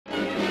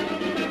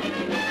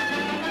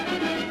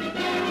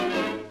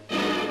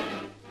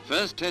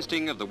First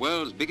testing of the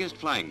world's biggest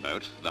flying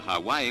boat, the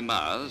Hawaii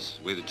Mars,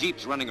 with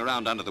jeeps running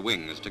around under the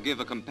wings to give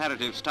a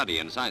comparative study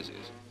in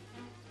sizes.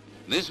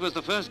 This was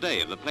the first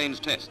day of the plane's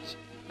tests,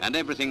 and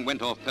everything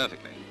went off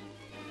perfectly.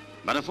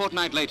 But a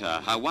fortnight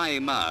later, Hawaii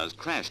Mars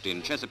crashed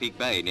in Chesapeake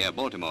Bay near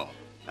Baltimore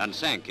and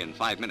sank in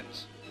 5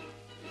 minutes.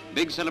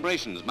 Big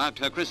celebrations marked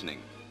her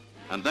christening,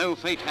 and though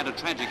fate had a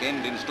tragic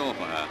end in store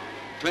for her,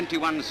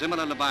 21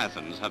 similar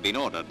Leviathans have been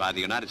ordered by the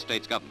United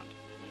States government.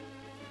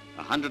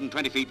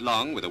 120 feet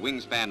long with a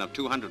wingspan of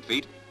 200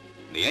 feet,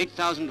 the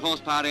 8,000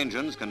 horsepower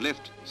engines can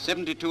lift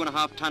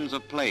 72.5 tons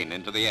of plane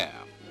into the air.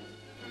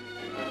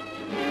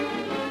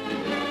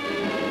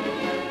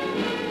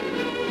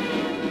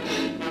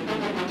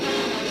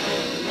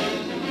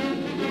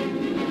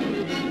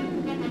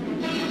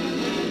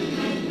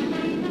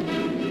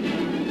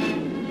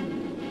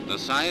 The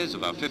size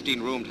of a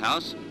 15-roomed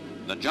house,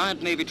 the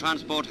giant Navy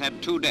transport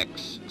had 2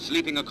 decks,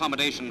 sleeping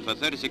accommodation for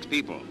 36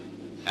 people,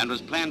 and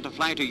was planned to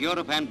fly to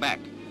Europe and back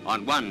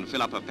on 1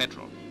 fill-up of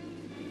petrol.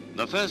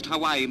 The first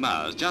Hawaii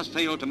Mars just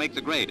failed to make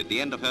the grade at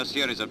the end of her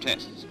series of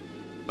tests,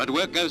 but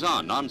work goes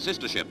on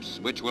sister ships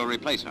which will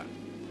replace her.